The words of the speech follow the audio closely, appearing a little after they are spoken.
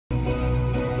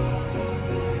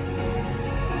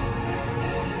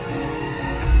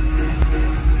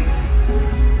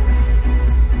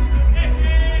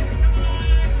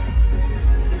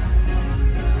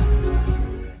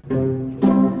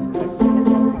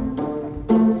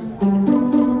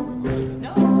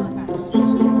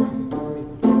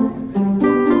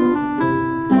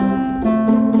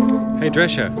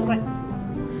Trisha. What?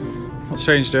 What's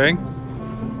Strange doing?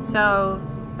 So,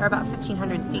 there are about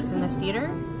 1,500 seats in this theater,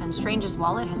 and Strange's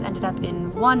wallet has ended up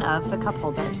in one of the cup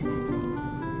holders.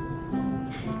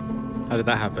 How did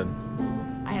that happen?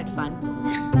 I had fun.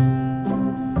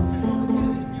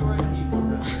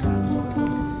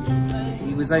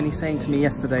 He was only saying to me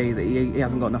yesterday that he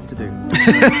hasn't got enough to do.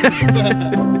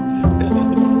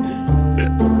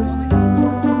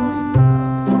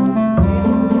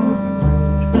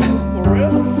 For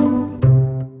real?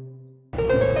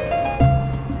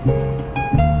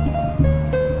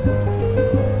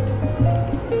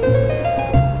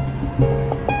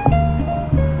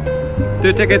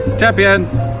 Two tickets,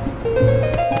 champions!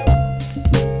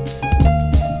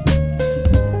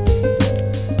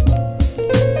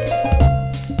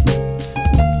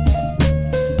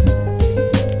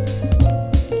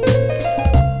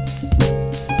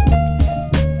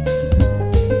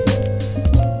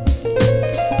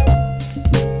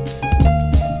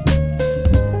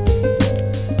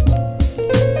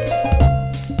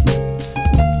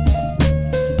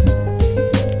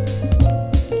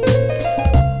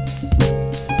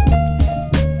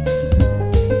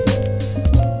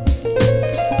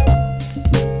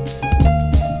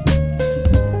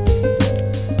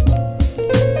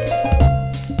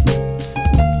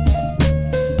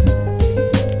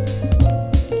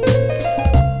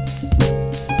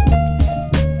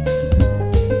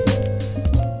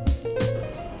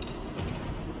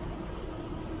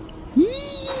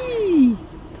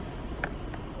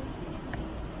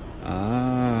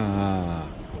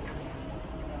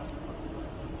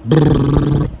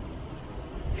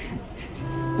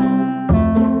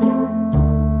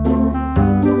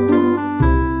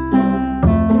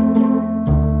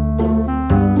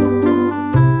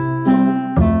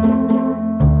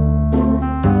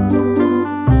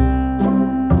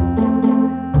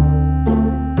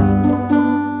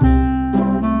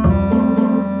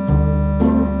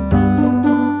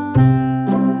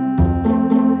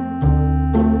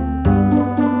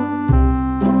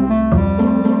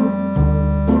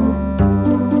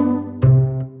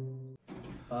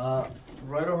 Ah.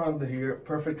 Right around here,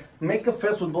 perfect. Make a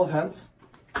fist with both hands.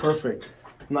 Perfect.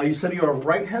 Now you said you are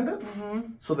right-handed,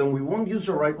 so then we won't use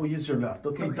your right, we'll use your left.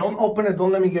 Okay? Don't open it,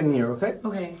 don't let me get near, okay?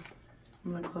 Okay.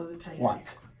 I'm gonna close it tight. One.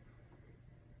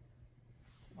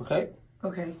 Okay?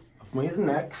 Okay. Move your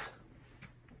neck.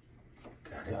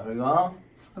 There we go.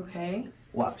 Okay.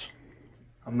 Watch.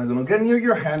 I'm not gonna get near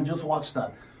your hand, just watch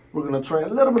that. We're gonna try a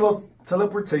little bit of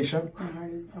teleportation. My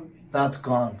heart is pumping. That's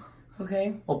gone.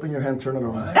 Okay. Open your hand, turn it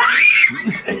around.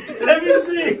 Let me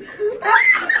see.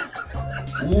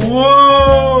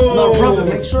 Whoa! No, brother,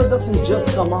 make sure it doesn't just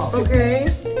come off. Okay.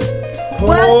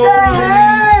 What the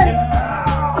heck?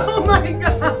 Oh my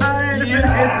god.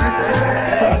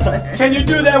 Yeah. Can you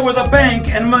do that with a bank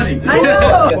and money? I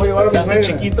know. Oye, ahora Se hace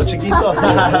chiquito, chiquito.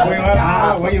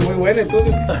 Oye, muy bueno.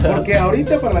 Entonces, porque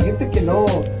ahorita para la gente que no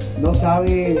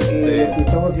sabe lo que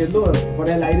estamos haciendo,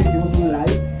 fuera del aire hicimos un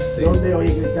live donde,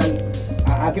 oye, Cristal,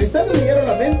 a Cristal le llegaron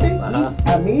a la mente y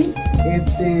a mí, pues,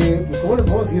 ¿cómo le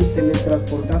puedo decir?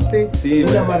 Teletransportaste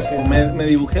una marca. Me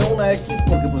dibujé una X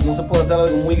porque pues no se puede hacer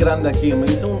algo muy grande aquí. Me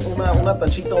hice una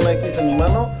tachita, una X en mi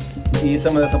mano y se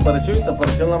me desapareció y te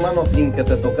apareció en la mano sin que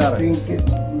te tocara. Sin que,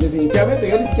 definitivamente,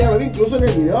 yo ni siquiera lo vi, incluso en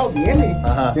el video viene.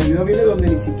 Ajá. En el video viene donde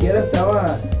ni siquiera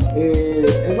estaba,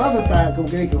 es más, hasta como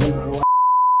que dije, bueno, no.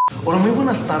 Hola, muy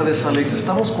buenas tardes, Alex.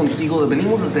 Estamos contigo,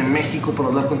 venimos desde México para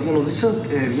hablar contigo. Nos dicen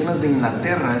que vienes de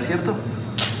Inglaterra, ¿es cierto?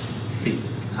 Sí.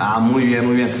 Ah, muy bien,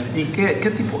 muy bien. ¿Y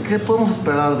qué podemos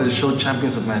esperar del show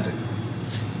Champions of Magic?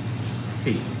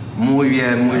 Sí. Muy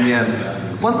bien, muy bien.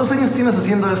 ¿Cuántos años tienes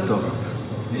haciendo esto?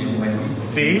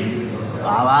 Sí.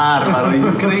 Ah, bárbaro,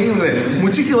 increíble.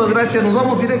 Muchísimas gracias, nos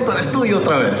vamos directo al estudio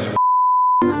otra vez.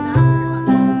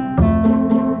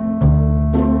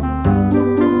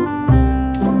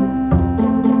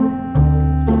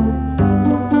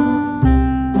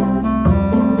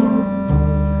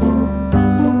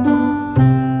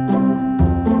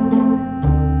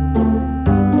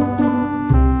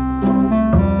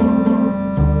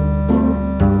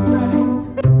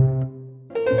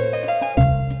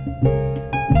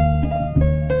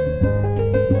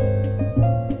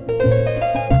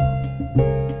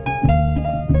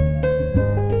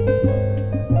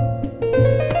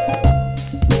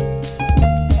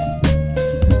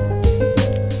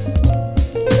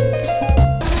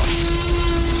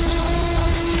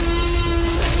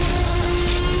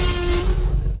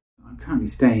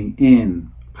 Staying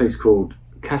in a place called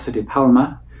Casa de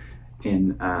Palma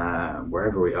in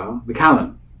wherever we are,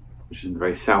 McAllen, which is in the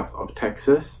very south of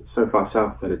Texas, so far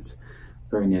south that it's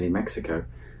very nearly Mexico.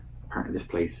 Apparently this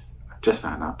place, I just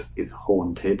found out is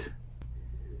haunted.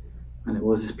 And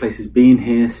this place has been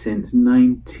here since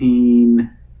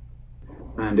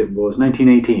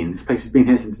 1918. This place has been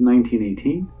here since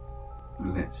 1918.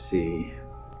 Let's see.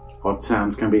 Odd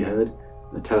sounds can be heard.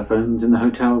 The telephones in the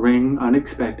hotel ring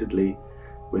unexpectedly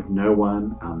with no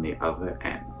one on the other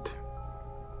end.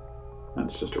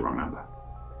 That's just a wrong number.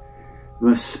 The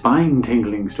most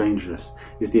spine-tingling strangeness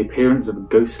is the appearance of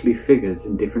ghostly figures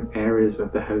in different areas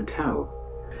of the hotel.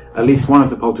 At least one of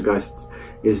the poltergeists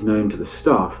is known to the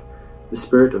staff. The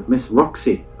spirit of Miss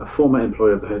Roxy, a former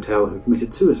employee of the hotel who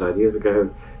committed suicide years ago.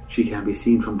 She can be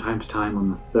seen from time to time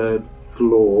on the third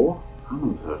floor.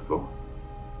 On the third floor.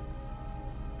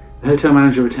 The hotel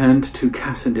manager returned to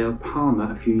Casa del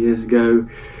Palma a few years ago.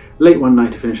 Late one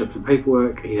night to finish up some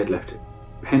paperwork, he had left it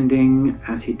pending.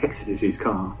 As he exited his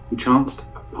car, he chanced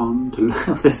to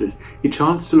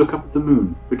look up at the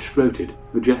moon, which floated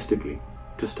majestically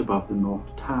just above the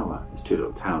North Tower. There's two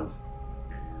little towers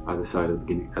either side of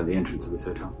the entrance of this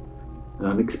hotel. An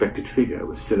unexpected figure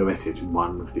was silhouetted in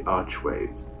one of the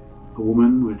archways. A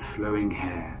woman with flowing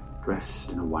hair,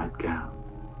 dressed in a white gown.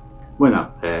 Went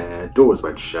up there, doors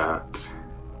went shut,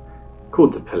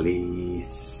 called the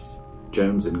police.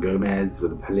 Jones and Gomez were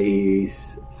the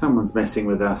police. Someone's messing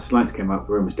with us. Lights came up,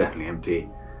 the room was definitely empty.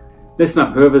 Listen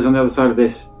up, whoever's on the other side of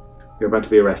this, you're about to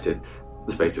be arrested. For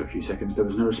the space of a few seconds there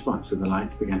was no response, and the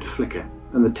lights began to flicker,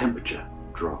 and the temperature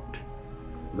dropped.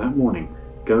 That morning,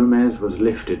 Gomez was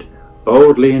lifted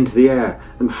boldly into the air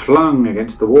and flung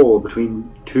against the wall between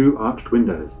two arched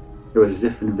windows. It was as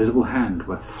if an invisible hand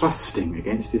were thrusting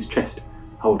against his chest,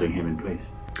 holding him in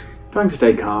place. Trying to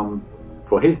stay calm,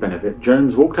 for his benefit,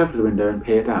 Jones walked over to the window and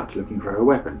peered out, looking for her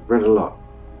weapon. Read a lot.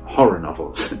 Horror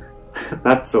novels.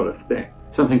 That sort of thing.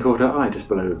 Something caught her eye just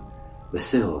below the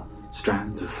sill.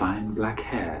 Strands of fine black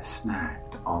hair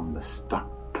snagged on the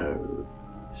stucco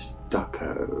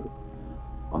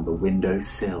on the window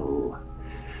sill.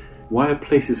 Why are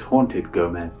places haunted,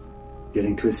 Gomez?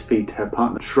 Getting to his feet, her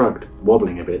partner shrugged,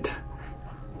 wobbling a bit.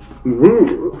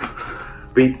 Woo!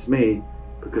 Beats me,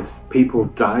 because people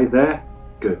die there?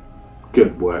 Good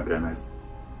work, Gomez.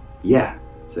 Yeah,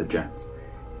 said Jones,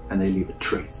 and they leave a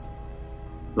trace.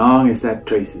 Long as that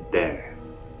trace is there,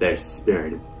 their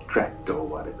spirit is trapped or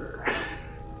whatever.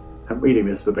 I'm reading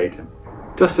this verbatim.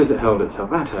 Just as it hurled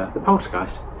itself at her, the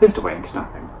poltergeist fizzed away into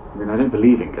nothing. I mean, I don't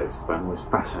believe in ghosts, but I'm always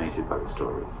fascinated by the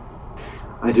stories.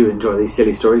 I do enjoy these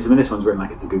silly stories. I mean, this one's written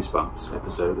like it's a Goosebumps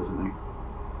episode or something.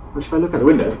 Which, if I look out the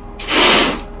window,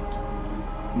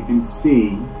 you can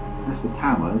see, that's the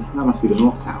towers, that must be the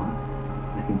North Tower.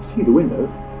 I can see the window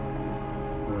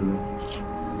where the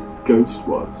ghost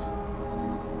was.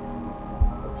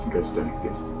 Obviously ghosts don't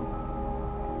exist.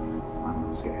 I'm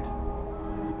not scared.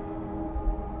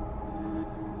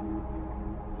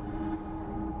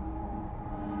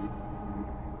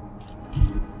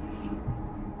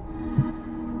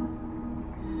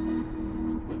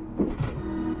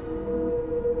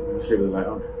 Let's leave the light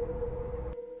on.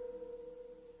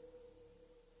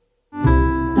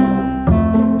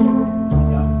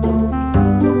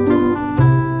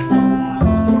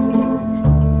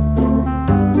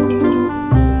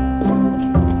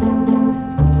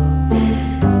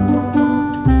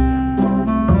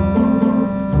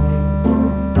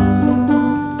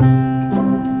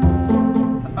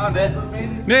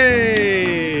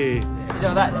 Yay! You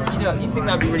think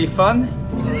that'd be really fun,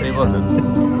 but it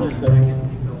wasn't.